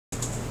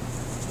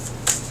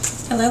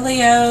Hello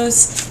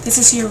Leos, this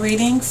is your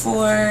reading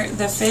for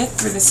the 5th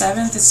through the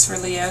 7th. This is for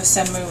Leo,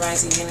 Sun, Moon,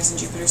 Rising, Venus, and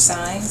Jupiter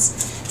signs.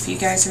 If you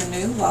guys are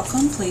new,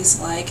 welcome. Please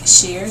like,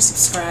 share,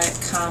 subscribe,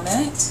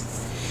 comment.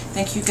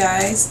 Thank you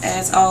guys,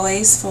 as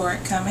always, for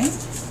coming.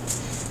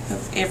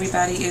 Hope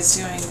everybody is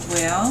doing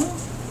well,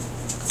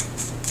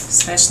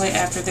 especially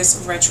after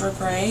this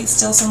retrograde.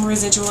 Still some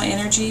residual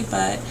energy,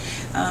 but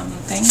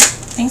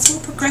things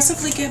will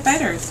progressively get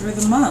better through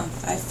the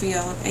month, I feel,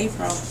 of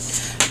April.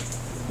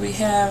 We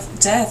have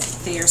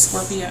death there,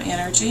 Scorpio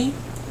energy.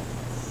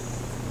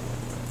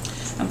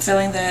 I'm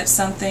feeling that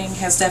something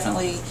has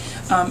definitely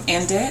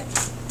ended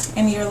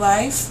in your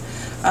life.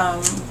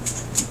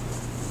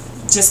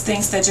 Just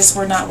things that just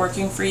were not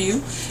working for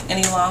you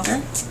any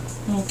longer.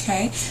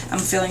 Okay, I'm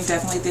feeling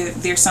definitely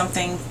that there's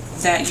something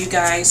that you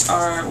guys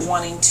are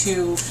wanting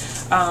to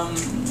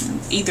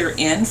either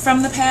end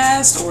from the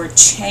past or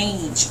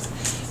change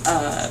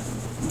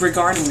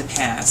regarding the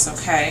past.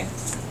 Okay.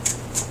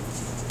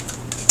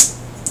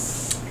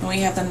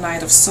 We have the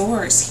Knight of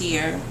Swords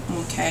here.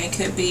 Okay,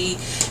 could be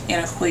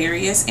an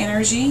Aquarius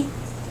energy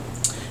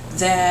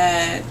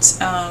that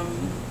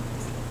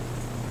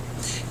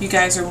you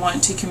guys are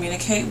wanting to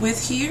communicate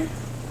with here.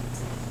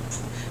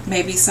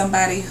 Maybe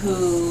somebody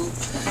who,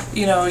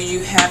 you know, you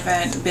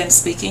haven't been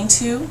speaking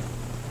to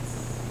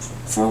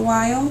for a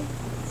while.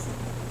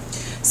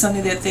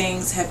 Something that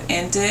things have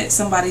ended.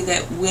 Somebody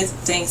that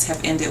things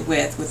have ended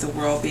with the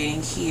world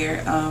being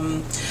here.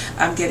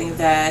 I'm getting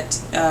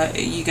that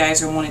you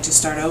guys are wanting to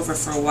start over.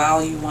 For a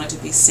while you wanted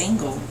to be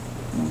single.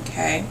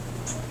 Okay.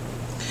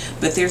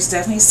 But there's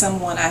definitely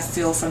someone I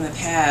feel from the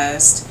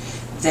past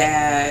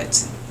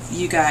that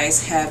you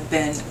guys have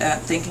been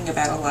thinking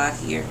about a lot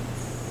here.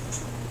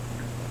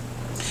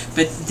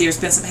 But there's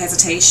been some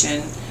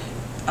hesitation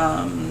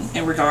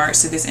in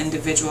regards to this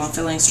individual. I'm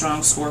feeling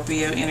strong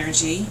Scorpio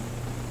energy.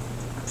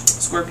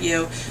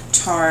 Scorpio,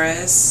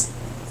 Taurus,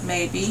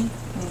 maybe.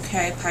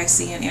 Okay,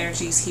 Piscean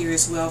energies here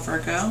as well,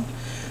 Virgo,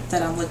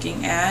 that I'm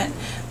looking at.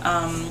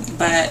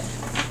 But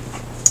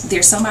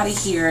there's somebody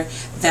here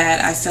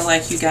that I feel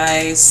like you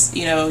guys,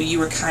 you know, you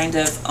were kind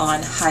of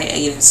on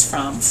hiatus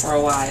from for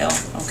a while.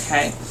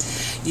 Okay,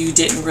 you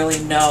didn't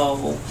really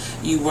know,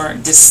 you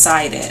weren't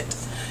decided,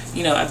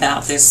 you know,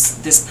 about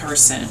this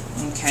person.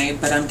 Okay,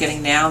 but I'm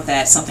getting now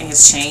that something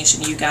has changed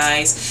in you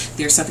guys.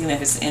 There's something that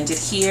has ended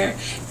here,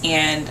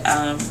 and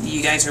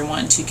you guys are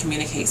wanting to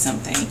communicate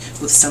something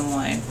with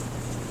someone,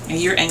 and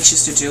you're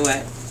anxious to do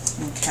it.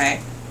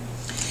 Okay,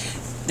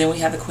 then we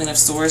have the Queen of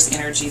Swords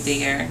energy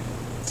there.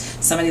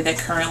 Somebody that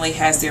currently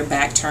has their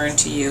back turned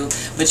to you,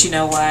 but you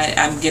know what,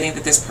 I'm getting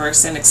that this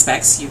person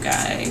expects you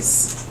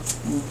guys.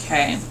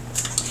 Okay,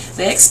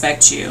 they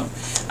expect you.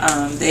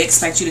 They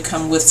expect you to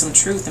come with some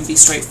truth and be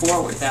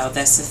straightforward, though.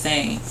 That's the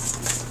thing.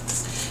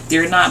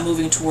 They're not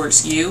moving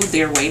towards you.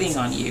 They're waiting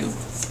on you,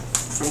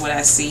 from what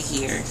I see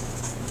here.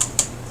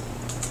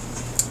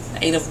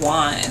 The Eight of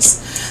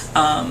Wands.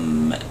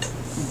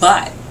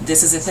 But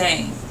this is the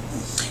thing.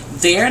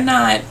 They're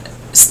not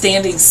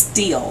standing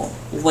still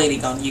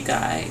waiting on you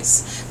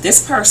guys.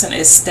 This person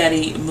is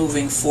steady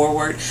moving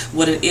forward.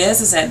 What it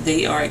is that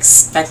they are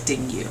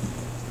expecting you.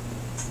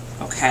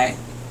 Okay?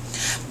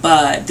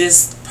 But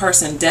this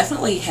person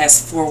definitely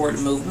has forward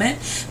movement.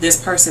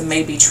 This person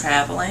may be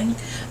traveling.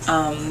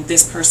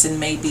 This person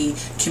may be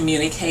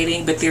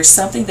communicating. But there's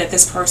something that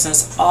this person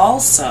is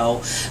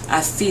also,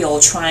 I feel,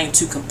 trying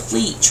to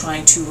complete,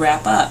 trying to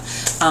wrap up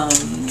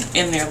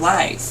in their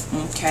life.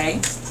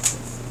 Okay?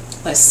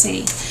 Let's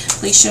see.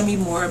 Please show me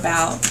more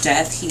about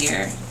death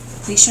here.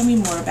 Please show me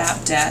more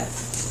about death.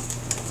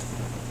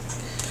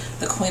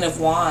 The Queen of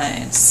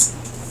Wands.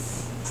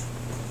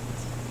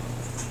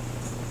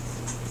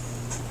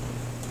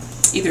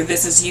 Either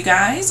this is you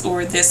guys,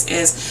 or this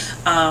is,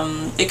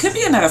 it could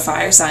be another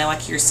fire sign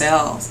like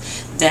yourselves,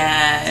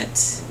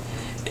 that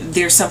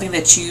there's something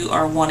that you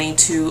are wanting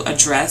to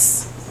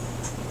address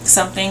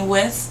something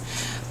with.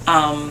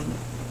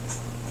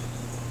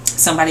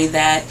 Somebody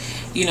that,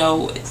 you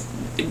know,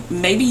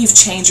 maybe you've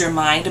changed your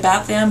mind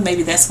about them.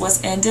 Maybe that's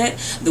what's ended.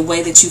 The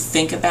way that you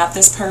think about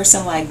this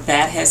person, like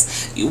that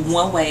has,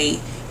 one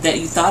way that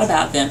you thought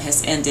about them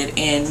has ended,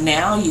 and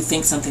now you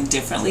think something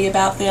differently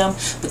about them.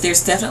 But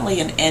there's definitely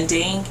an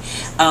ending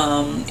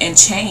and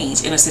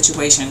change in a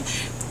situation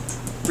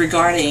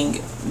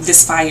regarding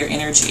this fire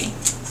energy.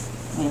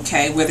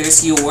 Okay, whether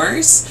it's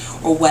yours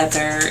or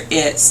whether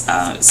it's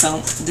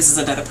this is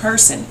another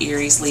person,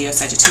 Aries, Leo,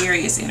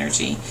 Sagittarius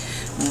energy.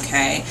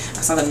 Okay,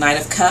 I saw the Knight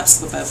of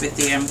Cups above it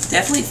there. I'm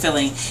definitely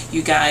feeling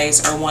you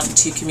guys are wanting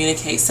to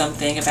communicate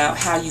something about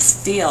how you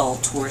feel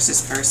towards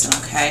this person.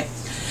 Okay,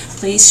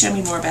 please show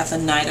me more about the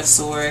Knight of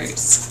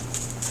Swords.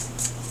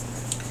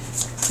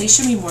 Please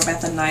show me more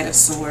about the Knight of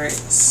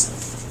Swords.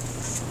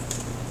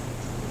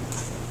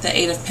 The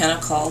Eight of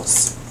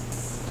Pentacles.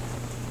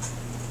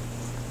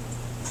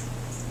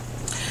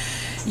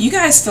 You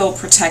guys feel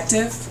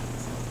protective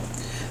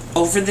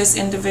over this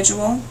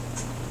individual.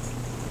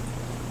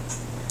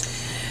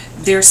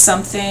 There's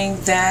something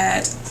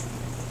that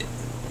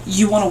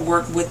you want to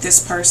work with this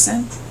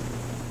person.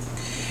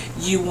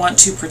 You want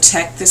to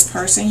protect this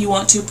person. You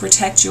want to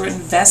protect your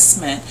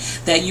investment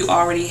that you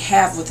already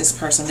have with this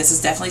person. This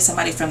is definitely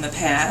somebody from the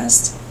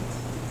past.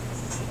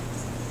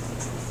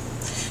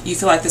 You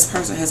feel like this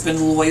person has been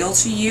loyal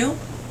to you.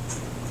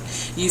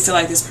 You feel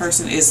like this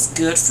person is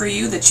good for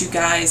you, that you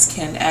guys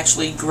can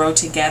actually grow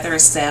together,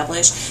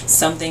 establish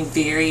something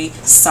very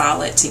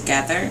solid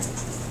together.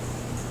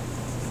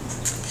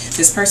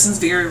 This person's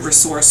very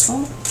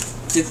resourceful.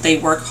 They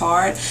work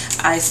hard.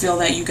 I feel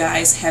that you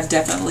guys have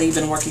definitely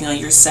been working on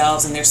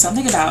yourselves, and there's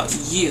something about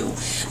you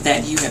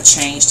that you have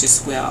changed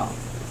as well.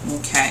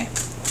 Okay.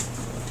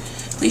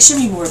 Please show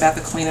me more about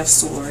the Queen of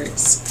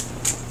Swords.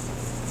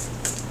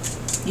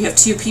 You have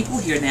two people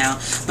here now,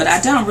 but I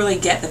don't really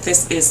get that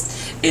this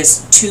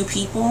is two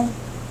people.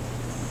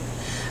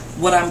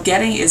 What I'm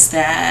getting is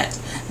that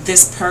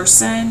this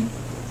person,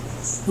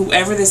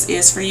 whoever this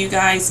is for you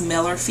guys,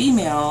 male or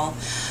female,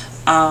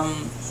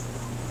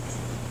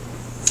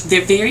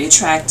 they're very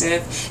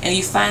attractive, and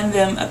you find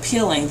them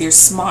appealing. They're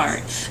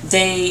smart.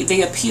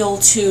 They appeal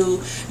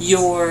to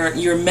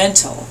your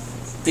mental.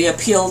 They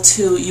appeal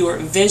to your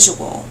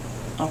visual.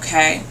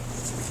 Okay.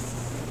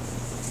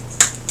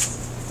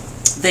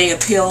 They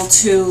appeal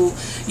to,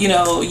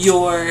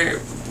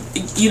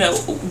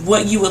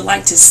 what you would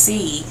like to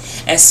see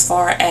as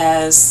far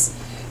as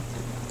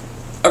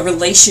a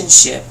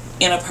relationship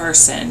in a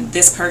person.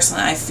 This person,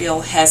 I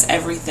feel, has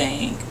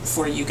everything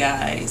for you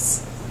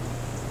guys.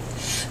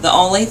 The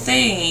only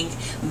thing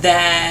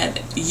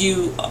that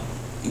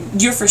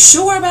you're for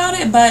sure about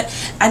it, but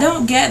I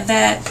don't get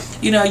that,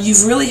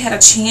 you've really had a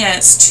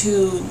chance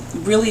to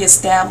really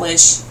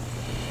establish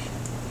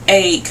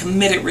a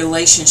committed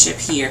relationship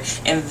here,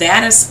 and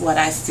that is what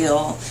I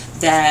feel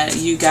that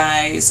you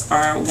guys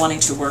are wanting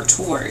to work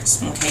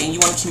towards. Okay, and you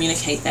want to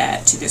communicate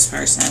that to this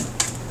person.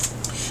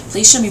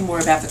 Please show me more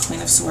about the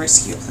Queen of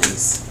Swords here,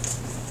 please.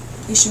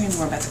 Please show me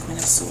more about the Queen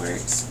of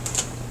Swords.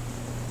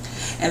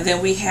 And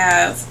then we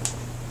have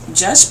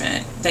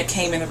Judgment that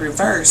came in the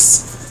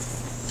reverse.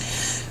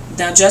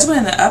 Now, Judgment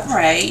in the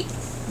upright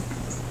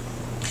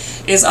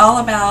is all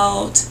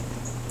about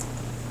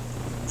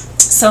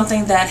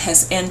something that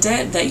has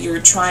ended that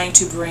you're trying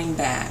to bring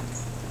back.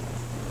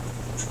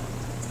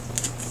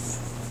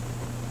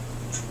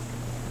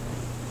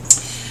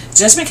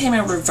 Judgment came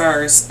in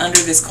reverse under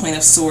this Queen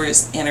of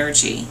Swords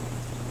energy.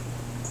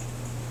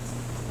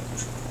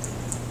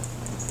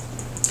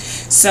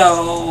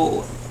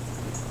 So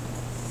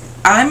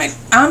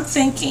I'm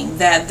thinking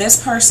that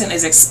this person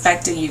is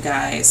expecting you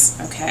guys,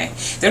 okay?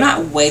 They're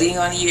not waiting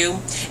on you,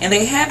 and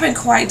they haven't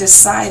quite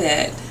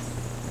decided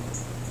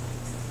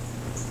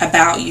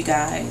about you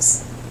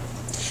guys.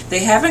 They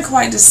haven't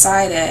quite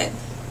decided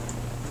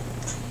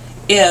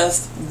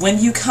if when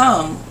you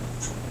come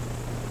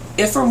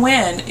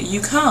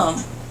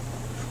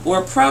or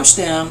approach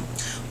them,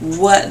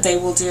 what they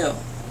will do.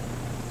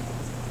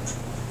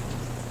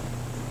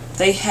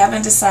 They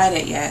haven't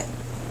decided yet,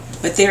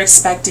 but they're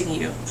expecting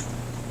you.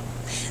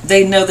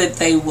 They know that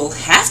they will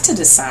have to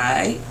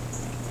decide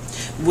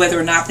whether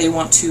or not they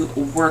want to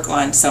work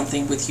on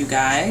something with you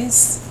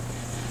guys,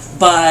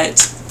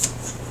 but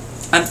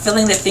I'm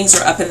feeling that things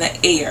are up in the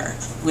air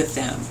with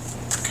them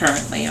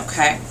currently,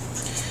 okay?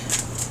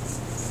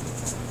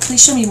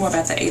 Please show me more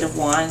about the Eight of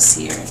Wands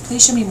here.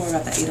 Please show me more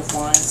about the Eight of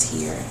Wands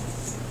here.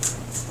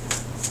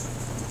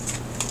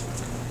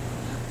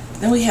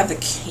 Then we have the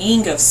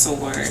King of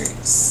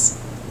Swords.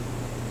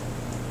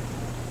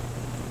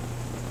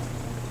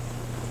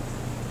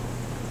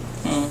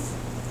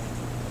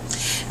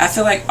 I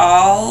feel like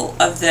all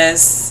of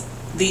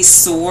these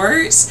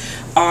swords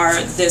are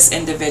this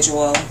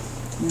individual,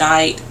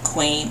 Knight,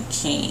 Queen,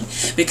 King,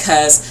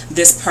 because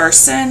this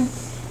person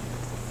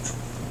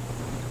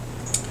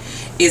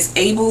is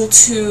able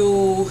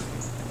to,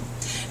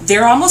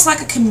 they're almost like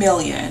a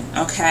chameleon,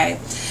 okay?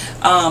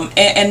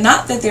 And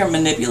not that they're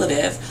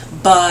manipulative,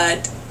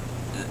 but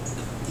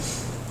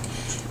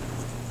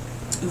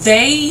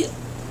they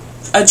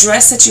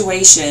address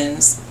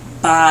situations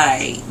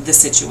by the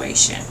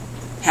situation.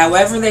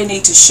 However they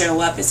need to show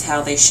up is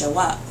how they show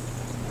up.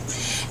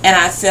 And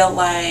I feel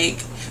like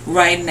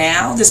right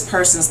now this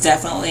person's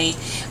definitely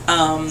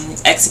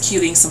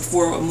executing some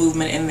forward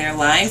movement in their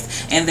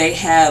life, and they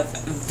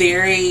have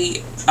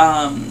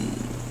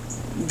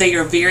they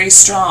are very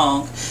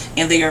strong,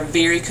 and they are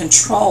very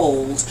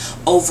controlled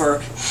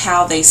over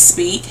how they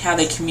speak, how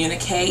they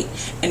communicate,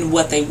 and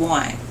what they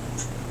want.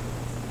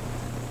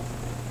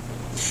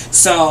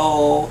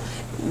 So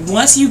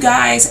once you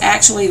guys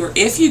actually, or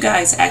if you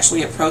guys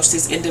actually approach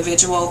this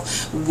individual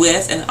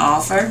with an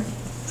offer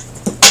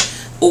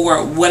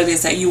or what it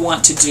is that you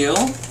want to do,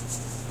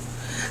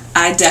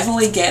 I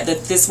definitely get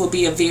that this will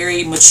be a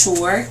very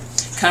mature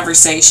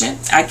conversation.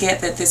 I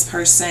get that this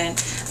person,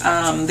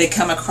 they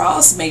come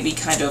across maybe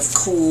kind of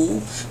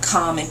cool,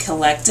 calm, and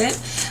collected.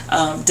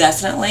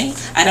 Definitely.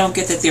 I don't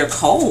get that they're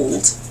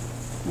cold.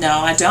 No,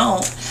 I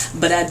don't.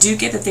 But I do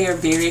get that they are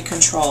very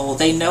controlled.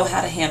 They know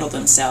how to handle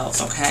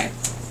themselves, okay?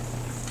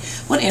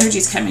 What energy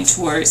is coming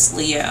towards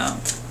Leo?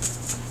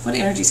 What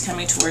energy is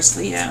coming towards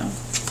Leo?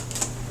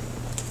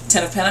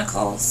 Ten of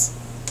Pentacles.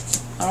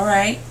 All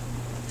right.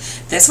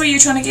 That's what you're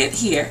trying to get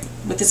here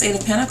with this Eight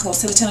of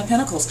Pentacles to the Ten of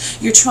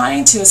Pentacles. You're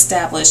trying to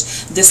establish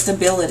this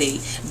stability,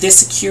 this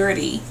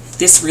security,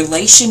 this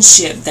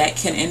relationship that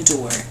can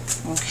endure.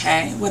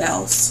 Okay, what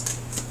else?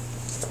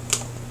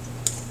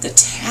 The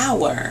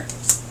Tower.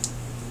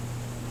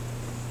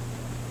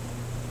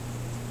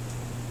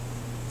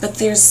 But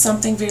there's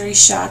something very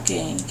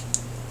shocking.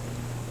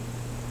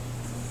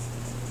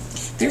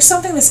 There's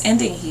something that's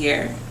ending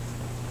here.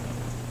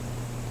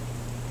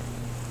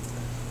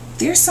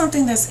 There's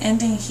something that's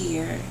ending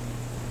here.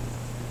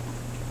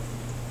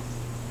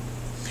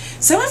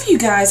 Some of you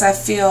guys, I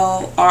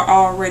feel, are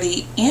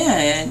already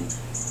in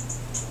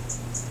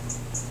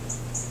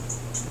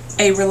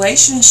a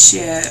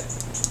relationship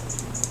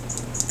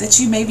that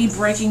you may be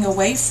breaking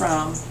away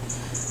from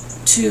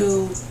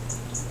to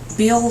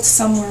build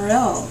somewhere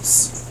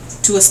else,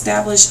 to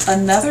establish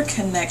another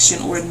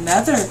connection or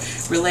another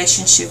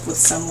relationship with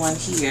someone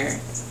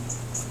here.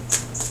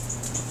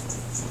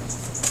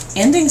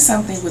 Ending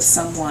something with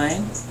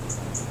someone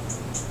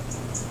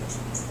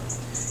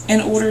in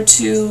order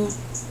to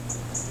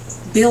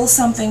build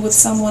something with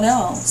someone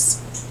else.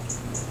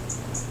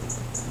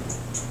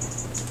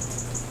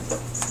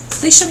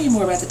 Please show me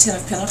more about the Ten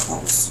of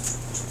Pentacles.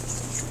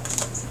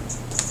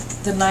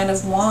 The Nine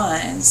of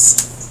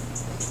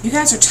Wands. You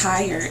guys are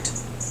tired.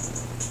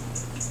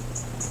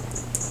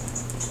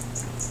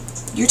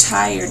 You're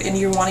tired and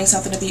you're wanting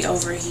something to be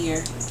over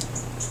here.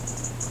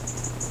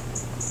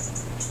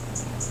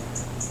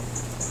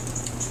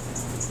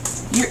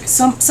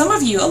 Some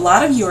of you, a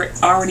lot of you are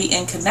already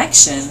in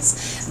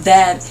connections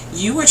that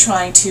you were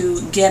trying to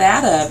get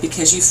out of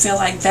because you feel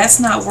like that's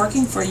not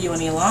working for you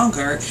any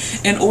longer,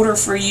 in order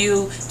for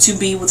you to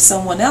be with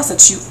someone else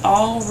that you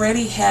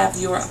already have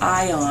your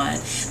eye on,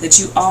 that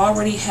you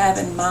already have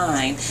in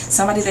mind,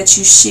 somebody that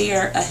you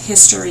share a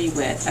history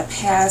with, a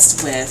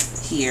past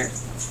with here.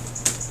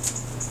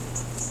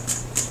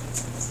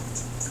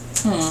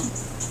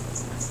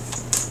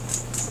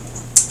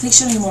 Please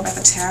show me more about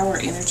the Tower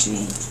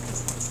energy.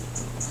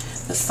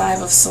 The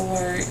Five of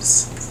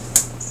Swords.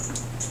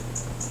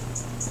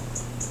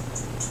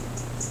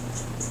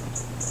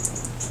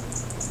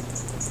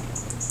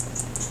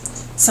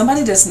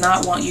 Somebody does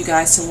not want you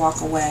guys to walk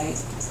away.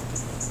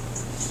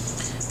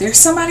 There's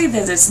somebody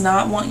that does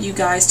not want you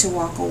guys to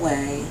walk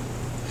away.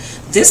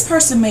 This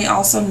person may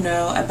also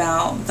know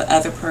about the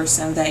other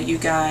person that you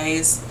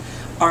guys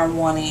are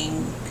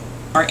wanting,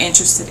 are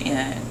interested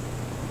in.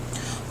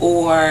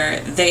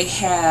 Or they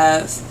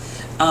have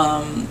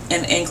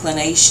an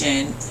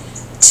inclination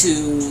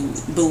to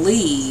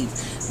believe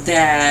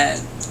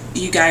that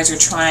you guys are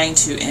trying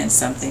to end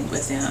something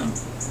with them,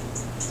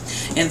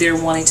 and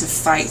they're wanting to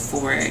fight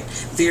for it.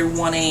 They're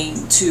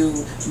wanting to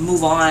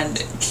move on,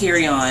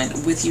 carry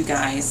on with you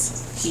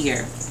guys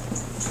here.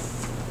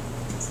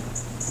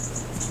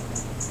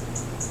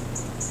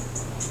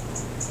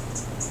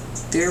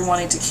 They're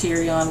wanting to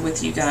carry on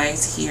with you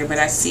guys here, but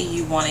I see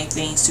you wanting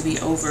things to be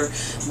over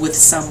with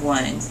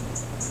someone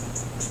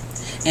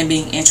and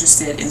being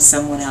interested in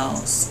someone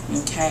else.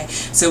 Okay,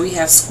 so we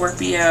have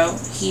Scorpio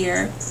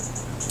here,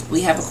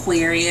 we have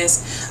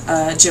Aquarius,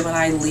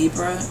 Gemini,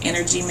 Libra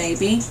energy,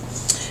 maybe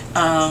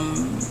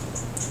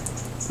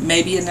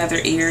another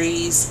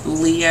Aries,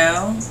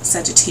 Leo,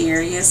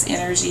 Sagittarius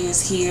energy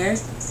is here.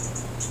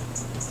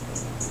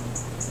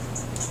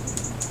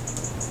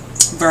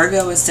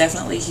 Virgo is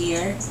definitely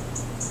here.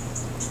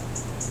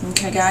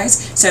 Okay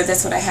guys, so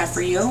that's what I have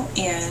for you,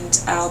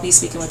 and I'll be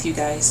speaking with you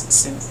guys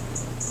soon.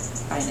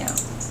 Bye now.